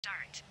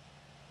Start.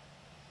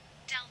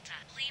 Delta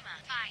Lima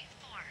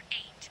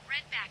 548.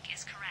 Redback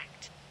is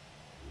correct.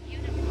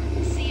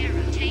 Uniform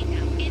Sierra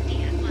Tango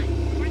India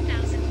 1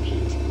 4000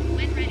 feet.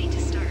 When ready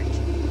to start.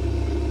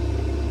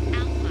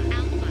 Alpha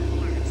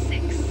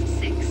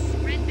 466.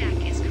 Redback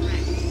is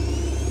correct.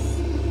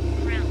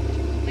 Ground.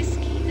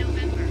 Whiskey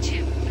November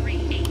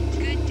 238.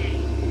 Good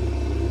day.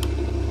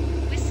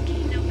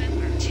 Whiskey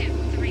November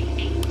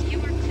 238.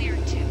 You are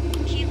cleared to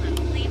Kilo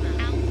Lima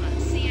Alpha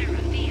Sierra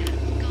Via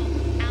Golf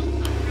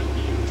Alpha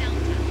Romeo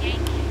Delta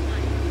Yankee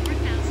 1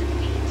 4000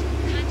 feet.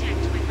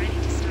 Contact when ready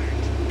to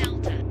start.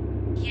 Delta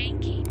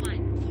Yankee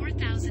 1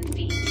 4000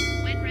 feet.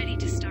 When ready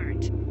to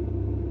start.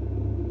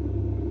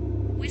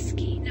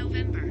 Whiskey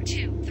November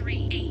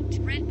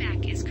 238.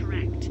 Redback is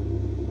correct.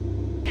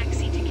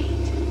 Taxi to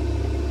gate.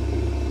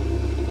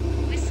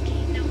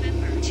 Whiskey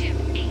November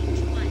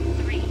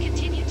 2813.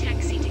 Continue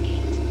taxi to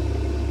gate.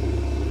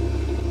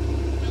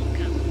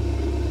 Wilco.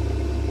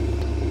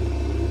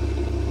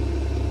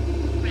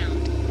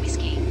 Ground.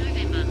 Whiskey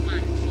November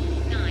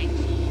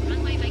 1494.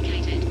 Runway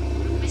vacated.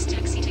 Request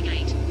taxi to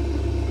gate.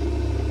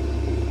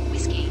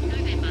 Whiskey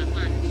November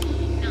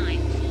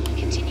 1494.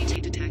 Continue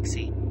to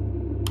taxi.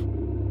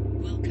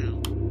 Wilco.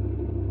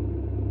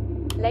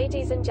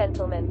 Ladies and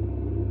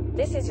gentlemen,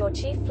 this is your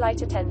chief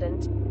flight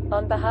attendant.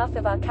 On behalf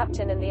of our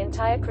captain and the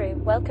entire crew,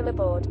 welcome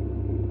aboard.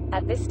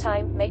 At this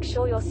time, make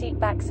sure your seat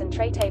backs and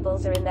tray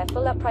tables are in their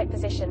full upright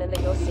position and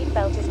that your seat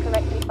belt is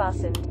correctly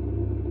fastened.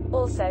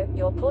 Also,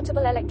 your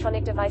portable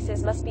electronic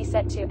devices must be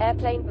set to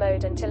airplane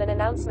mode until an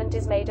announcement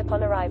is made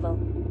upon arrival.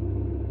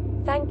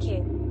 Thank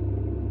you.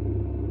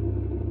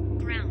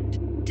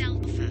 Ground.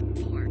 Delta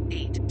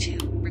 482.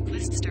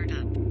 Request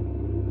startup.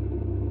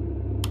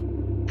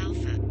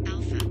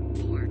 Alpha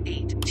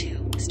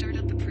 482.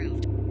 Startup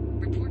approved.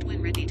 Report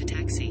when ready to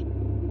taxi.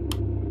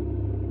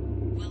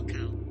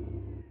 Wilco.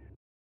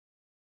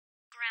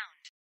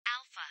 Ground.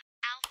 Alpha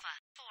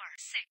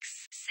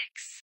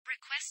 466.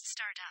 Request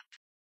startup.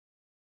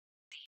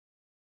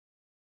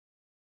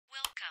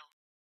 Wilco.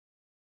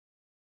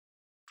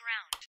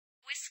 Ground.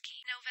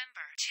 Whiskey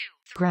November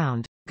 2.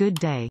 Ground. Good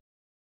day.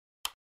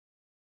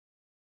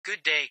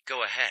 Good day,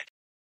 go ahead.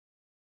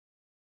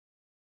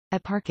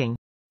 At parking.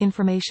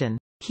 Information.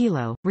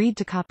 Kilo. Read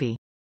to copy.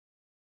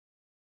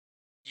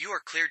 You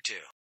are cleared to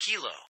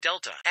Kilo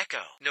Delta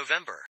Echo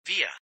November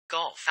Via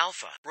Golf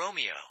Alpha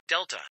Romeo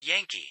Delta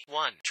Yankee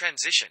 1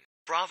 Transition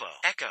Bravo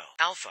Echo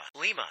Alpha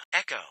Lima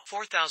Echo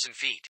 4000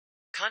 feet.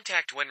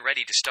 Contact when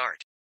ready to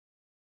start.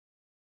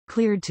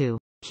 Cleared to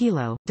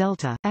Kilo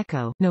Delta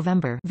Echo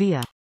November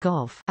Via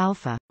Golf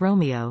Alpha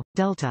Romeo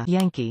Delta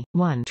Yankee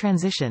 1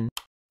 Transition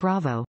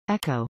Bravo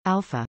Echo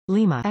Alpha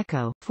Lima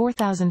Echo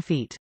 4000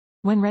 feet.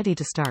 When ready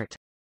to start.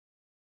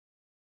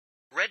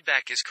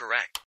 Redback is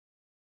correct.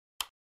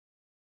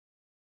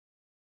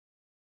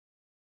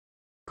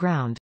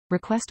 Ground.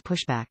 Request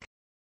pushback.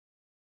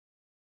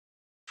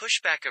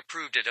 Pushback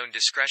approved at own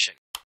discretion.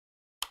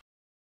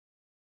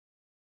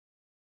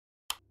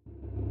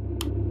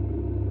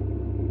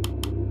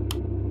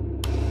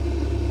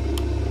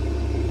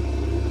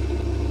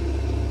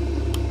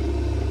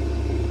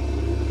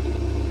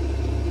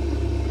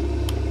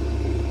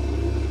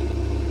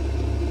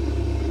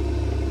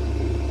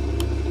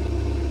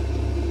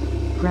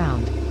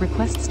 Ground.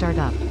 Request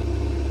startup.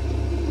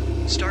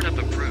 Startup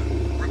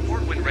approved.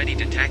 Report when ready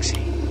to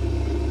taxi.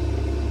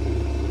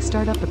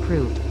 Startup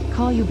approved.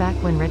 Call you back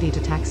when ready to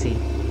taxi.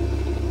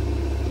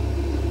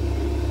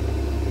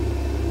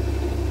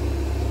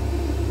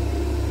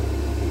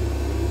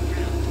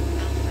 Ground.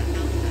 Alpha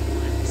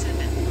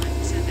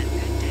 1717.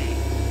 Good day.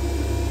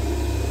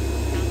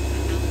 Alpha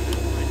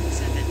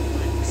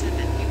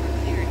 1717. You are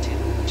cleared to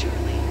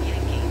Charlie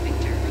Yankee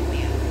Victor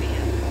Romeo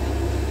Via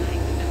Golf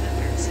Mike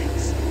November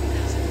 6000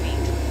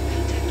 feet.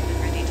 Contact when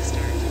ready to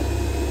start.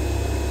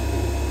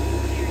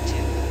 Cleared to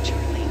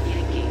Charlie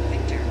Yankee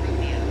Victor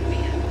Romeo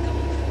Via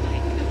Golf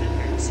Mike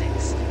November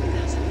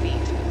 6000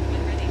 feet.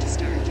 When ready to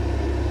start.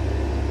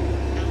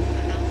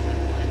 Alpha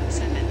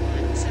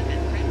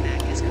 1717.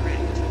 Redback is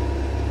correct.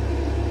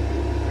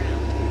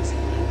 Ground.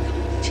 Zulu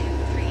Golf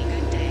 23.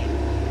 Good day.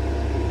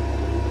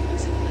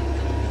 Zulu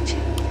Golf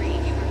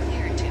 23. You are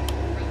cleared to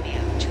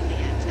Romeo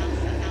Juliet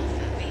Alpha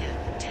Via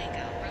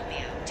Tango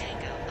Romeo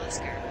Tango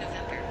Oscar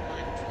November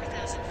 1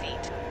 4000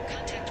 feet.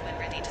 Contact when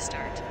ready to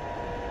start.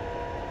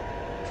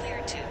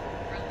 Cleared to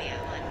Romeo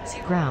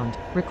 10. Ground.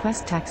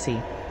 Request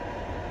taxi.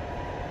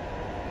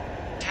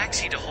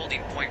 Taxi to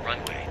holding point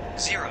runway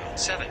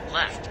 07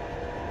 left.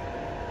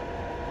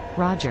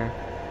 Roger.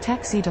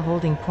 Taxi to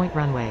holding point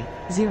runway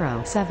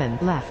 07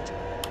 left.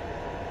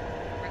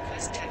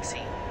 Request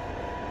taxi.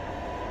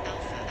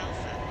 Alpha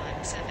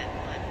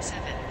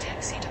 1717.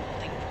 Taxi to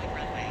holding point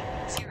runway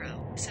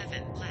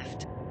 07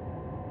 left.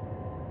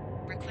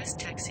 Request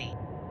taxi.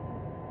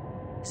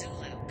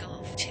 Zulu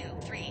Golf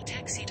 23.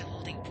 Taxi to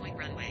holding point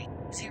runway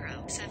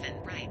 07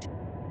 right.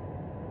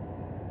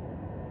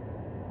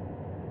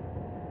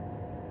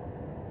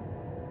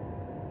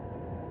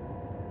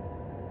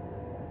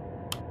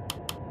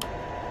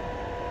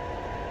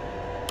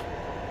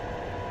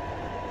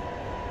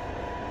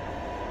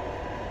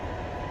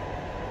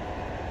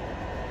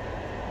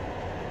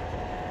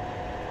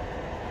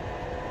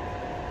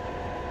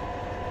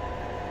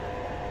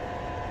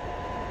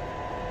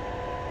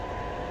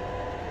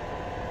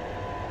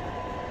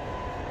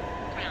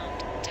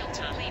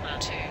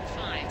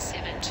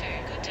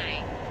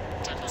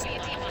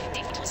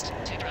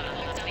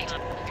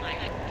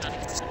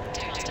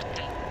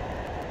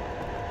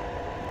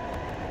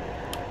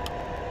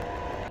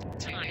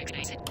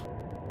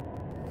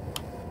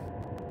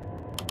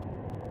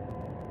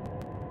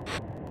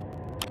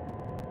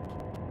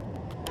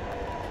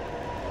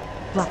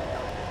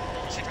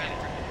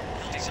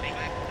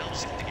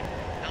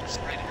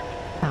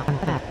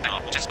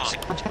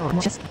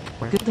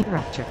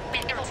 Rapture.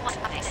 Wind arrows 1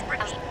 apex.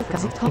 Rookie.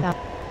 Gazeta.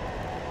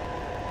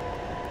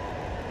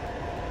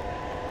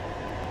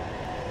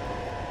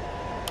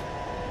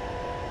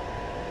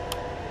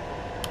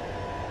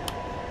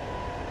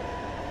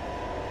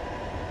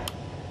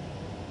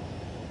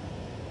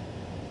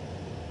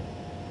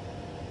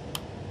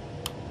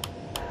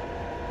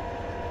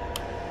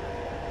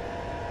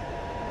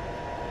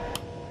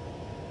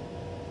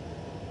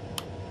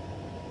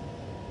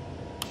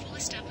 Full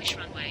establish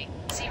runway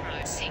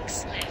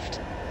 06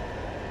 left.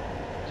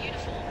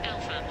 Uniform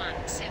Alpha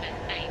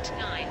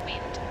 1789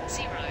 wind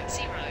 000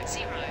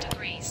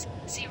 degrees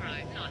 0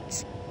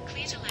 knots.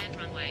 Clear to land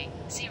runway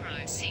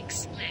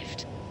 06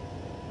 left.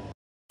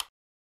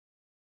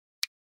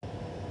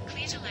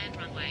 Clear to land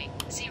runway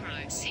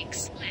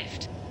 06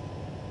 left.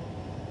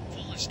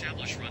 Full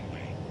establish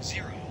runway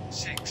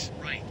 06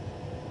 right.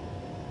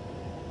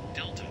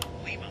 Delta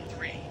Lima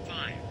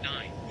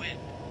 359 wind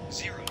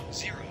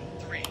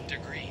 003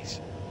 degrees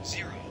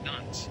 0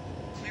 knots.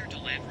 Clear to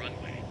land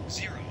runway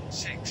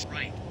 06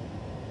 right.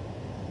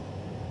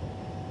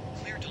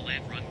 Clear to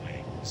land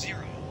runway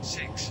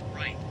 06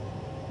 right.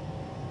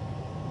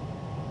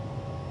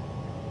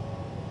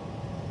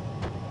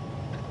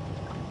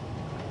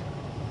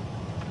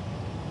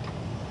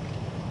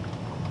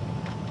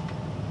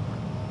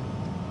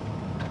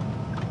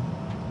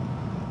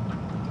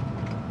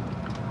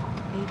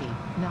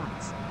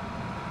 Knots.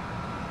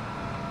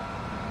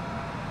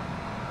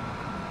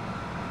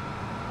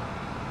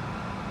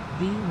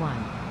 V1.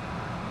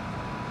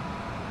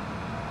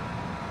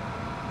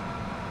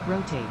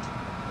 Rotate.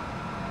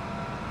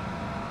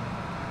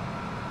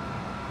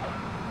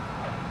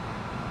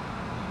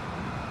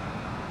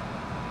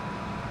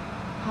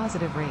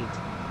 Positive rate.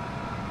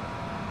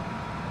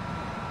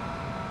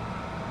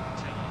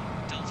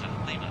 Delta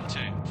Lima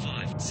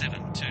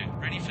 2572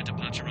 ready for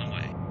departure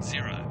runway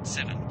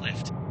 07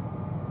 left.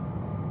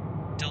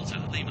 Delta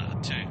Lima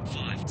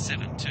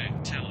 2572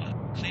 tower,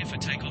 clear for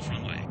takeoff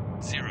runway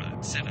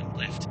 07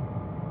 left.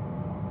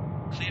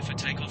 Clear for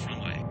takeoff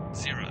runway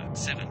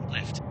 07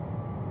 left.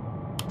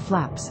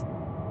 Flaps.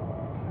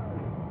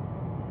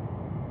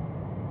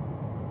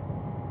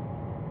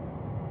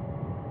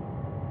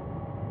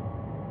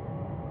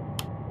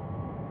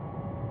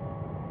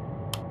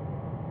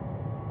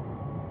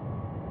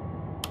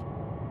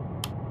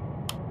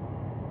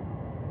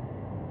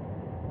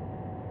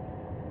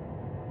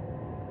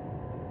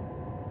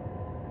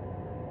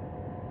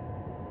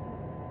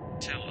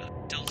 Tower,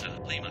 Delta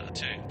Lima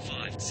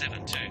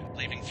 2572,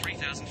 leaving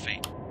 3,000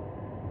 feet.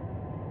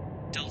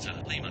 Delta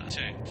Lima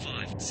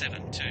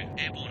 2572,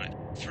 airborne at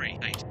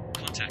 38,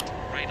 contact,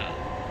 radar.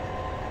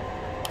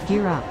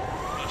 Gear up.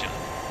 Roger,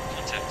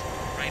 contact,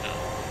 radar.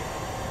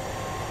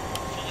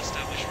 Full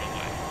established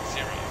runway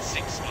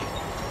 06 right.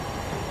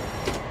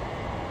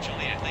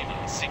 Juliet Lima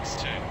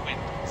 62,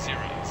 wind 000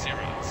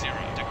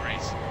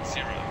 degrees,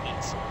 0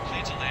 knots,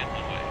 clear to land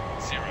runway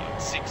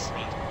 06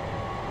 right.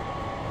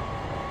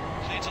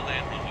 Clear to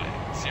land runway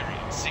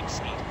 06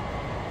 right.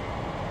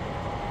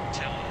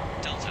 Tower,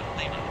 Delta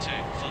Lima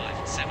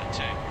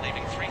 2572,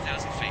 leaving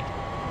 3,000 feet.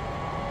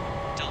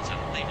 Delta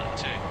Lima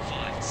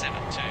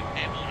 2572,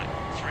 airborne at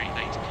 38,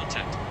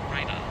 contact,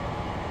 radar.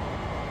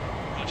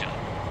 Roger,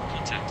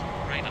 contact,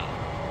 radar.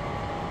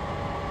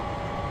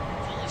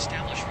 Full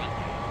established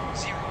runway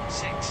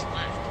 06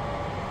 left.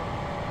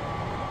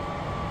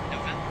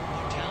 November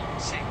Hotel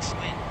 6,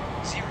 wind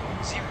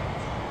 004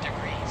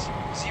 degrees,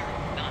 0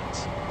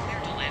 knots, clear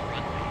to land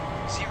runway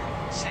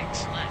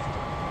 06 left.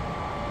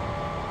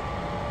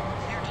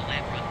 Clear to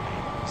land runway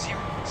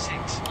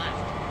 06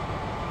 left.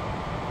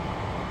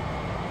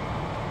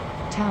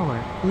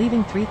 Tower,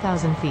 leaving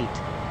 3,000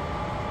 feet.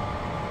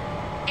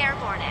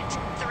 Airborne at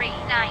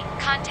 39,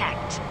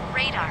 contact,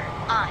 radar,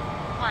 on,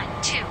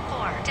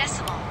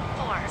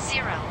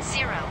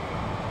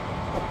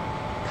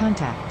 124.400.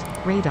 Contact,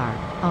 radar,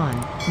 on,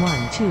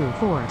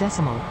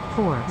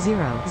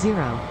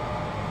 124.400.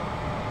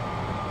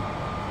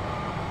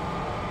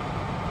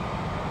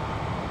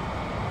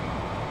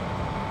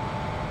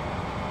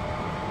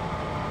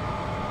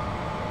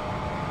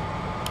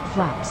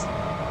 Flaps.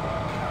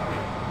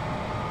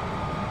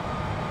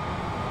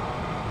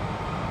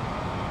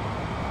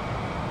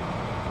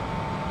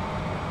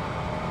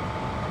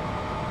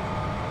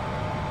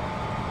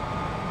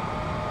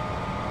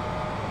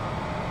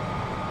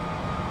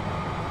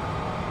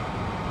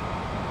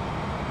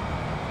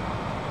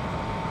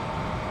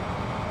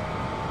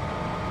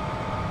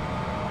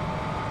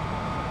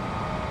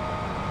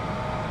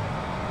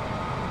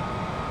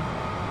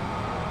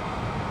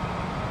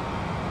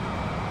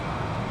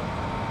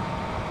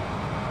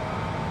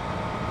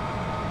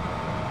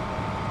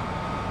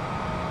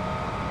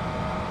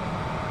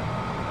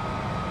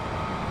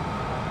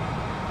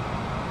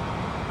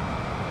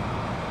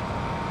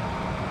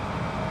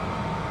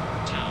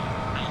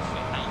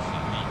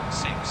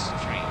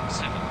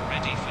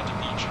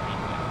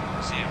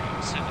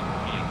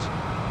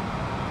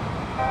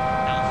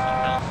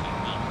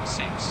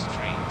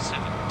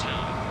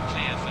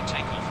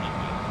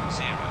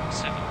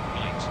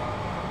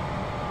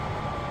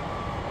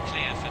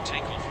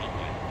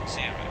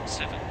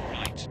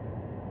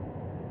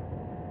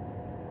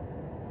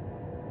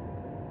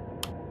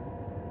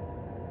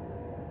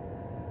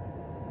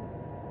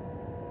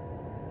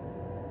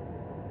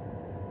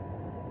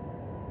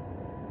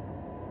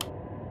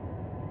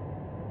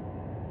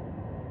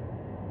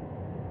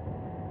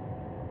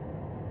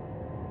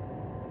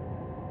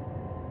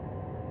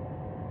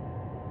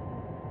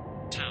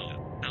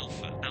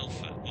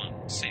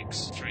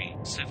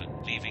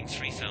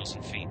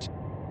 3,000 feet.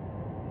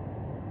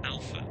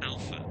 Alpha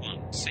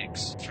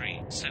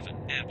 1637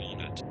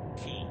 airborne at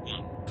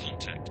 41,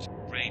 contact,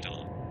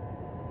 radar.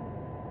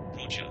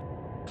 Roger,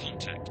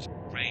 contact,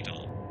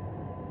 radar.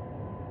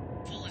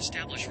 Full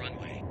establish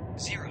runway,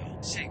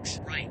 06,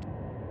 right.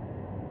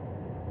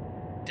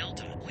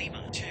 Delta,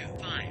 Lima,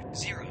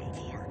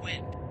 2504,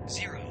 wind,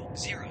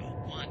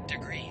 001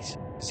 degrees,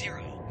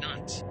 0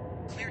 knots.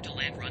 Clear to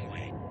land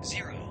runway,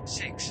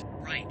 06,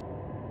 right.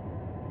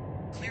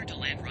 Clear to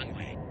land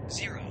runway,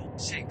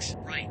 06,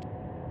 right.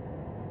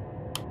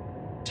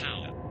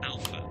 Tower,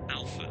 Alpha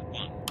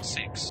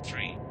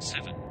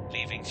 1637,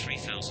 leaving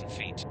 3,000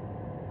 feet.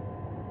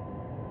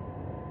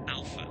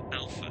 Alpha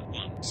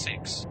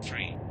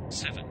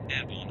 1637,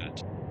 airborne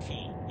at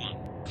 41,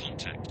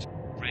 contact,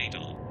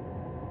 radar.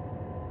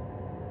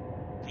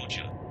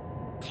 Roger,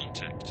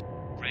 contact,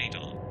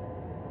 radar.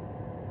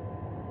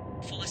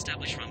 Full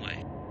establish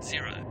runway,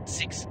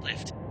 06,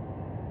 left.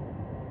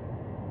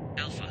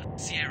 Alpha,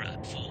 Sierra,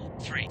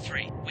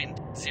 433, wind,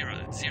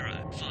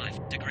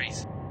 005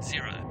 degrees,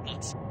 0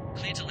 knots.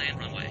 Clear to land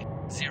runway,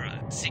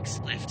 06,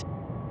 left.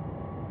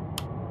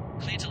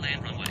 Clear to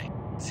land runway,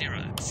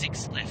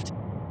 06, left.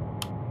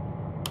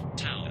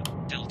 Tower,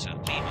 Delta,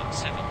 Lima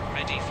 7,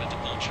 ready for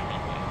departure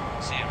runway,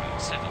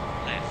 07,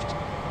 left.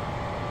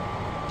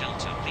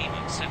 Delta,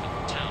 Lima 7,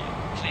 tower,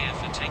 clear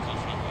for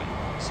takeoff runway,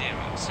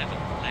 07,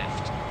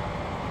 left.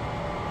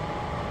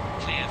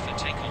 Clear for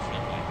takeoff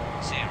runway,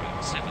 07,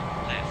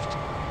 left.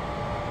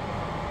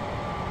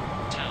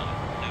 Tower,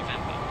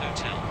 November,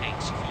 Hotel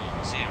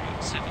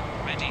 8407,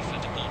 ready for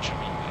departure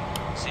runway,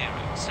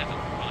 07,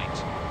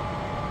 right.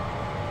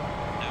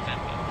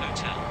 November,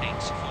 Hotel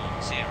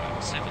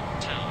 8407,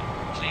 tower,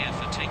 clear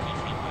for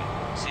takeoff runway,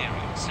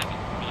 07,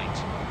 right.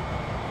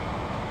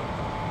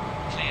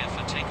 Clear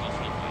for takeoff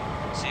runway,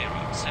 07,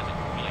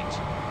 right.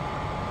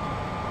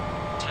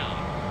 Tower,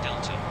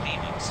 Delta,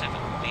 Lima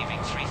 7, leaving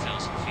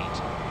 3,000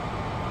 feet.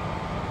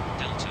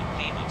 Delta,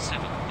 Lima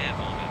 7,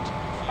 airborne at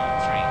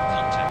 43,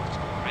 contact,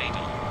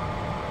 radar.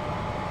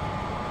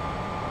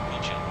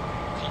 Roger,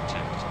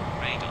 contact,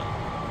 radar.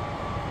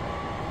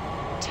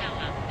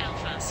 Tower,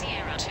 Alpha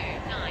Sierra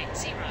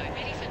 290,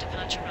 ready for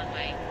departure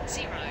runway,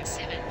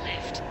 07,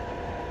 left.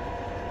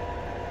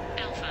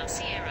 Alpha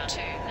Sierra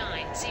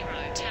 290,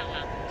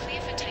 tower,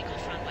 clear for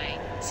takeoff runway,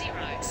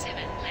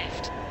 07,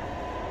 left.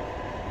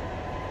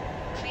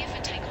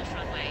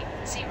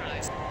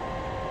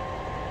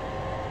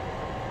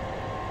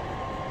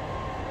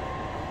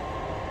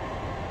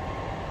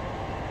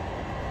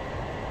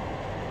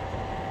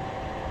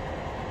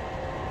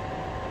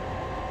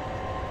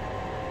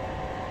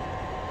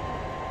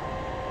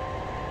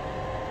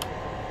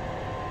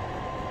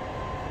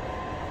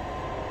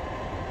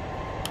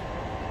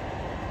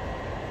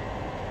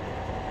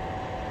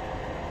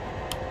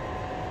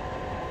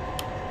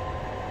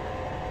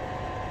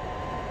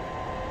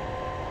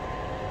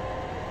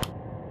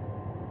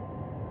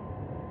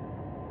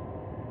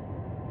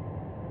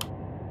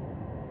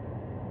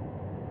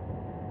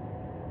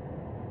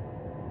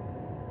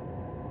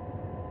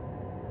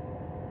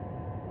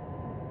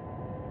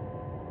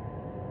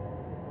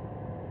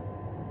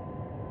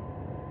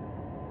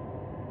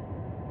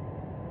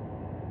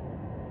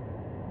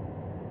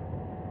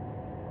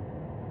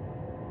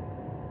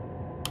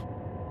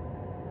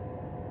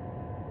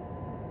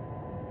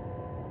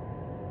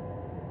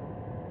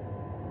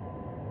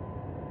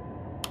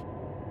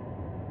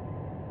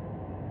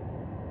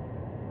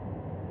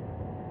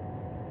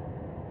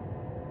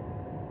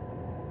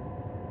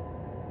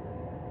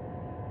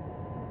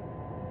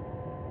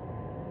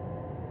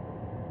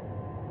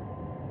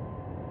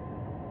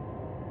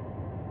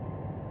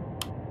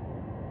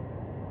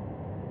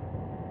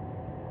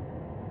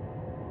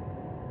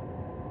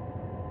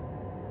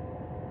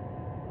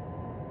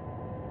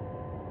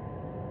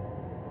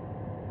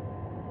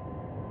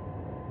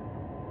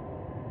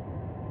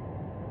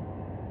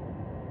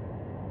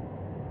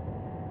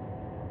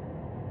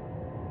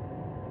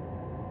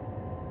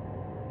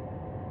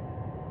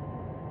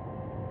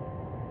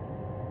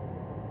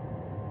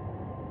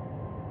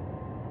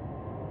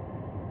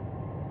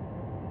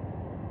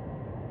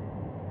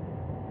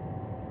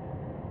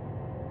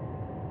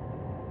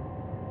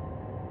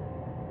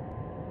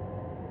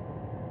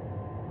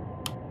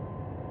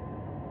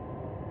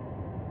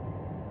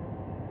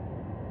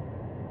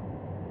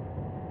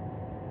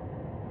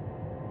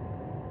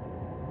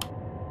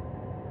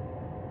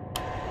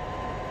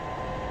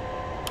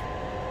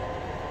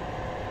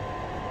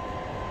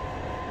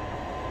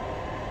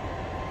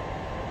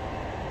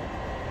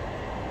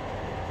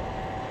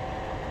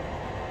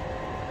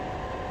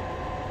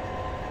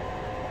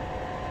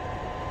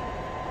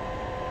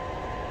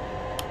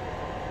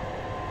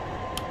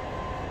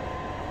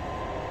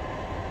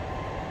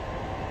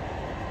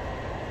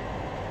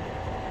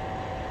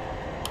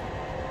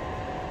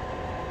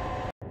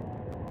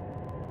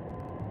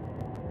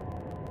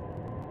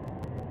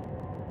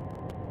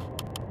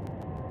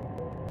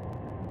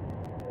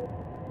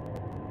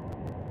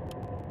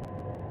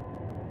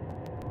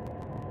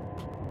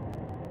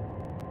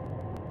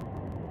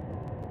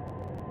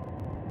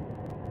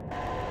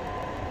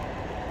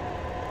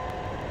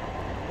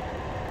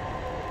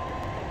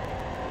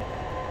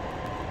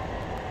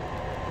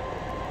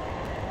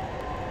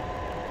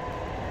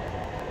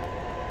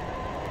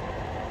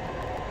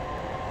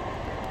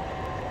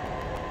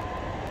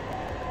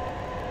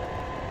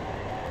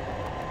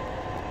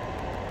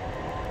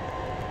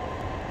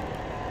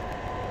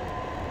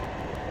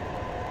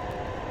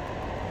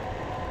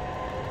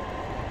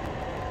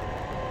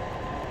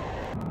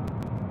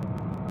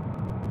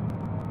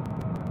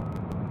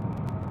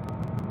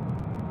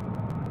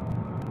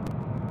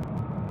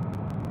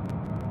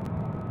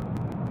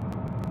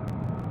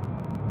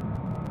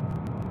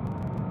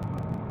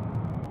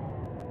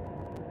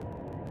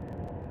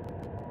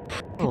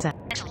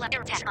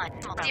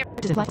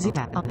 To flight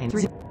ZPAP on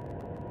 3.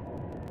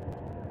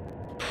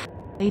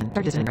 Aiden,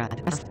 Ferguson,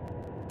 Brad, S.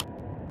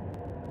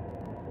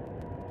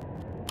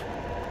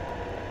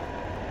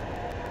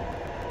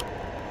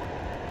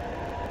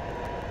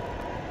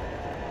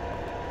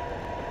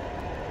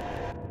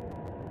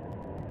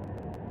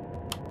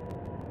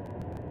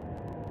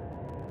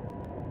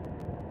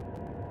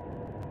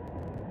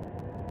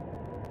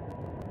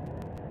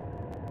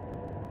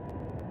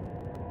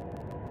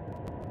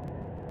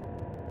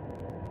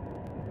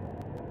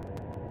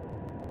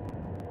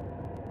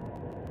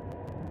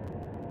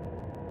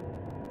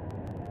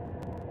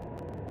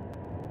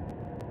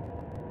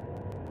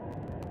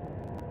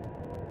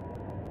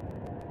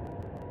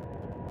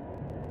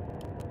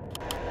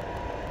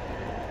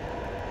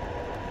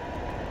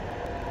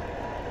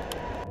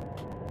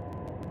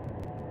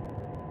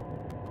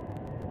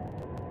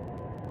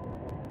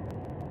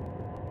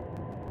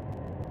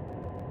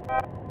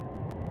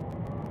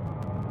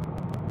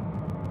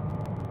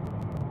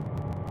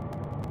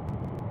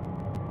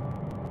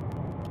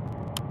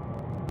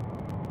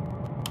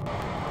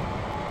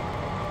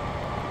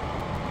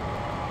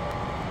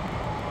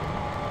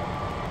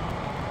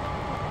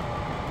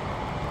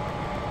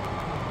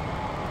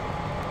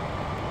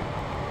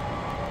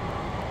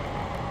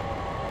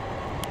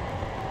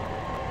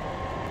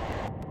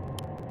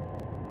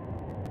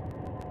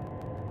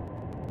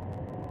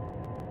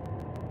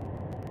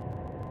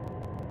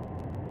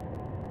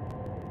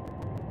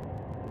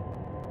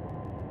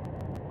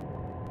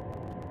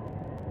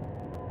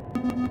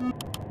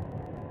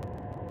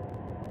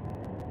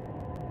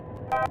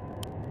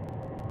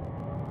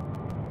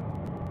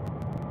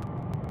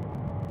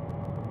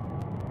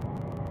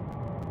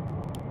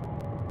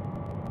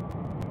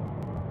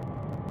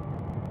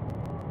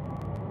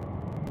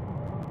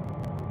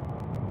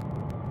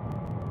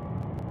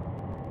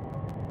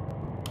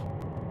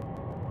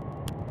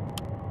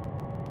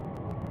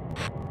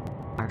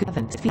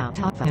 Kevin, Fiat,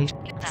 Alpha, H.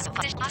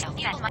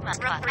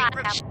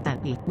 Then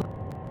E.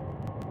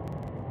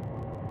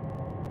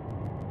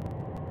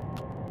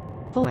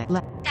 Forward,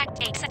 left.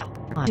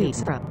 D,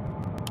 Pro.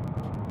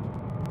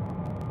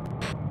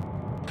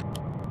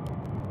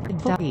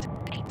 Forward.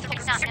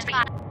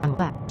 On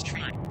left.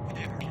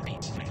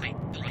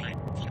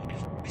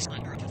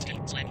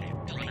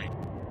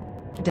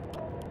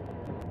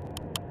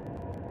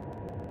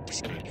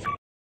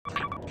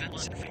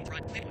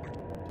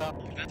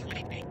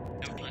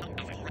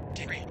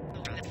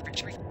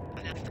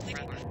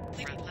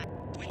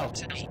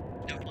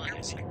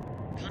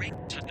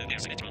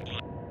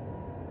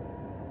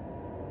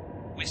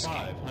 Whiskey,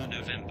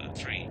 November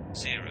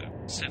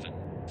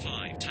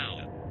 3075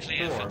 Tower,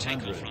 clear for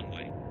takeoff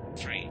runway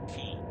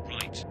 34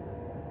 right.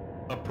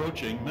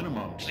 Approaching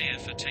minimums. Clear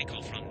for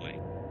takeoff runway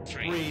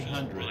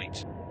 34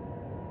 right.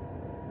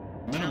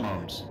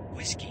 Minimums.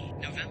 Whiskey,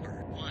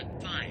 November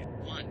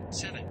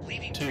 1517,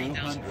 leaving 200.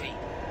 3,000 feet.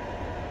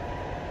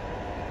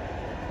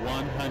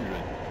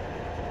 100.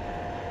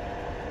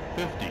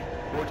 50,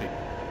 40,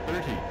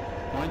 30,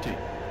 20,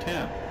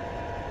 10.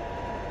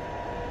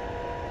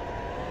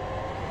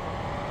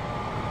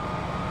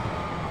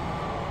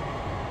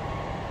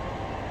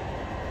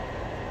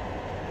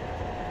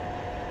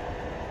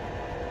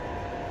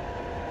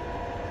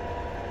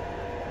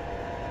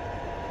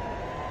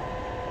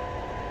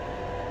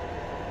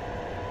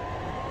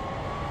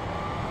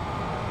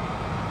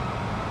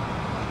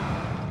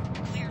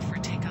 Clear for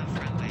takeoff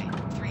runway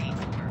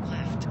 34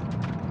 left.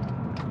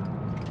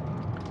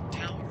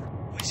 Tower,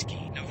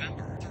 Whiskey,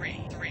 November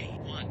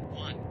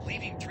 3311,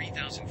 leaving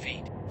 3,000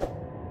 feet.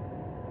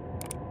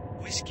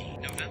 Whiskey,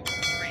 November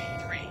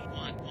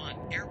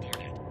 3311,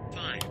 airborne at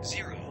 50,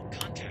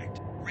 contact,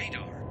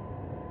 radar.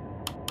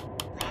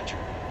 Roger,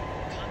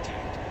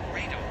 contact,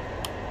 radar.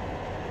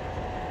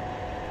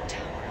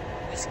 Tower,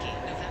 Whiskey,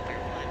 November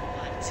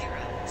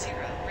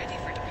 1100, ready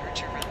for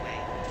departure runway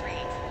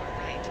 34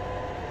 right.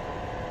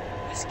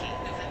 Whiskey,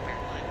 November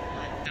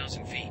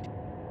 1,000 feet.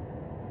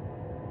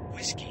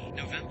 Whiskey,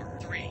 November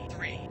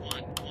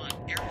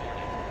 3311, airborne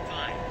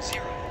at 50,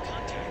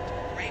 contact,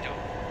 radar.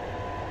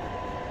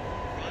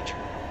 Roger,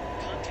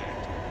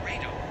 contact,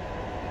 radar.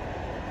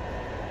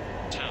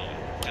 Tower,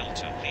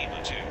 Delta Lima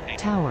 28.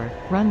 Tower,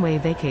 runway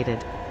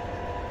vacated.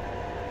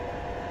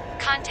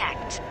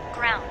 Contact,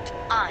 ground,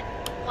 on,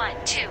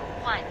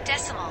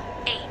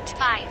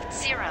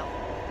 121.850.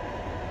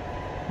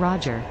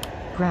 Roger.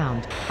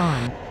 Ground,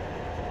 on.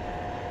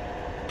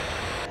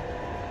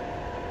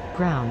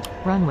 Ground,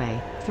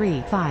 runway,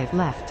 35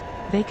 left.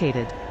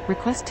 Vacated.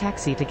 Request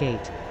taxi to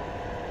gate.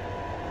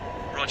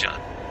 Roger.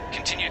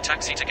 Continue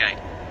taxi to gate.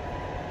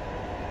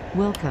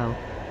 Wilco.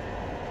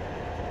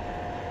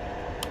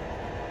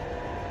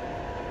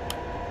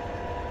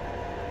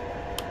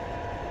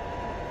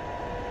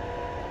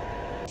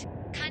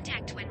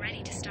 Contact when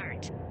ready to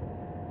start.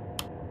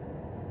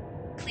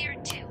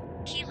 Cleared to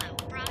Kilo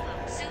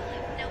Bravo Zulu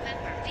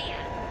November via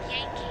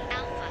Yankee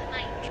Alpha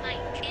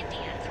Mike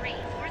India 3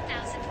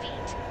 4,000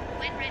 feet.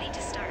 When ready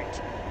to start.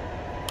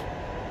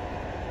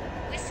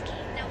 Whiskey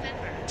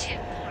November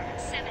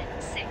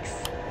 2476.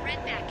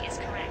 Redback is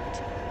correct.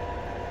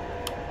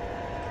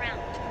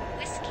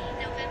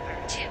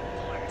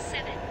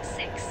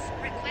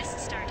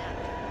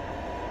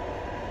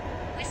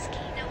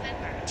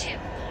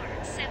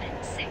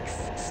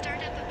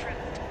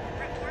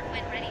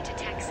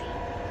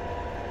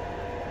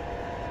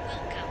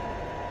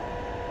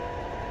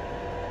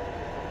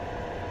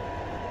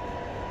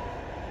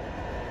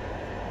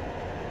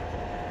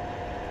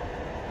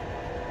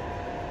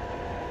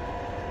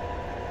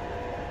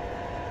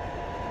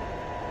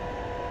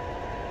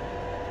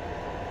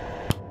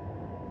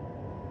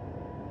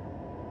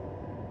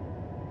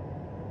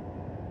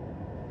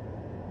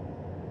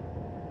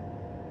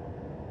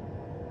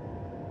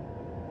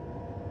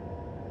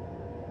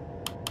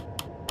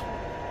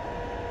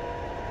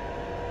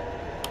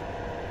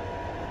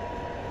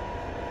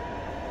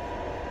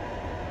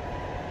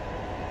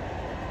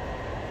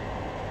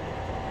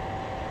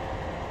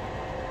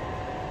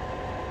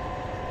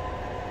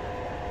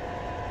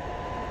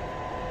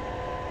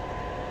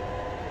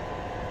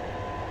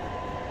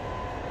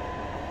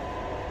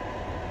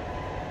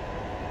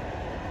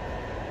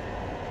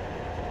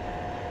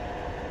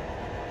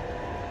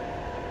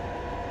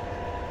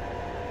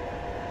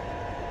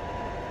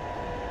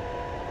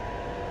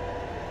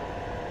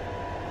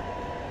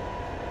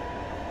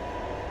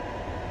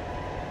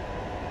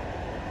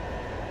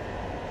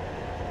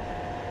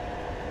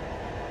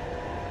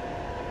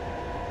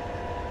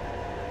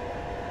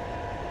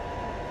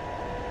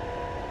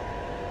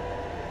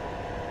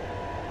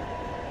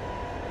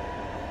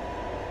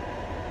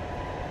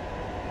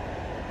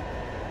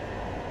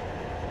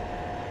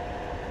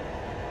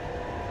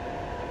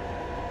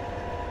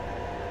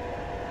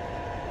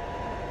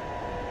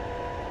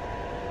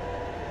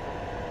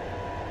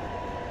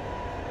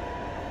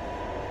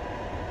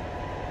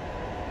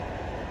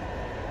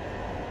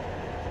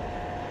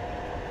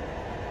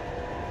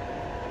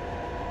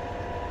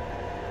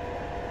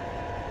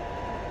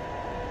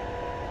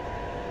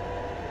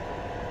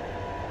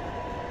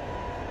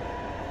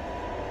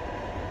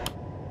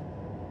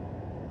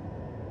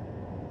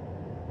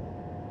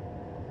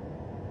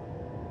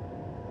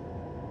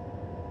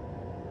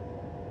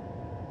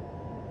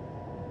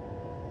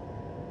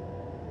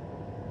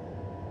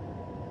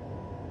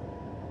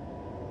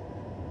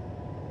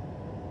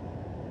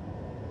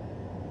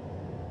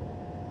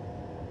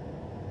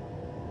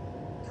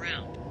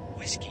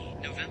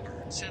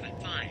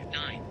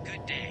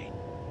 Good day.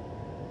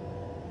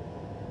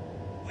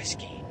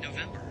 Whiskey,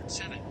 November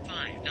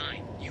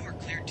 759. You are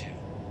cleared to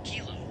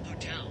Kilo,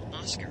 Hotel,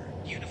 Oscar,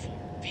 Uniform,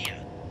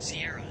 Via,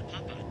 Sierra,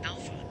 Papa,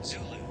 Alpha,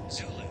 Zulu,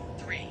 Zulu,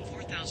 3,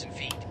 4,000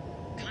 feet.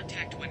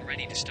 Contact when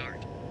ready to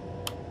start.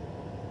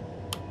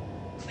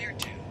 Cleared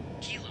to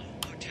Kilo,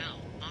 Hotel,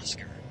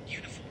 Oscar,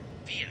 Uniform,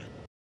 Via.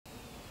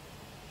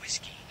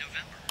 Whiskey,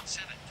 November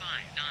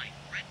 759.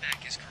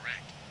 Redback is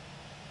correct.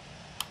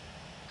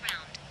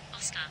 Ground.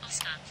 Oscar,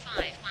 Oscar,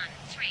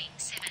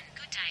 5137.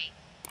 Good day.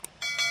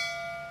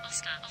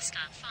 Oscar,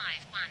 Oscar,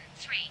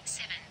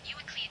 5137. You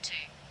are cleared to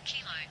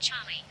Kilo,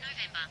 Charlie,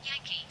 November,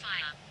 Yankee,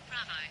 via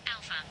Bravo,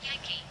 Alpha,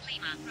 Yankee,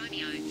 Lima,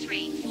 Romeo,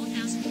 3,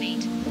 4,000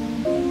 feet.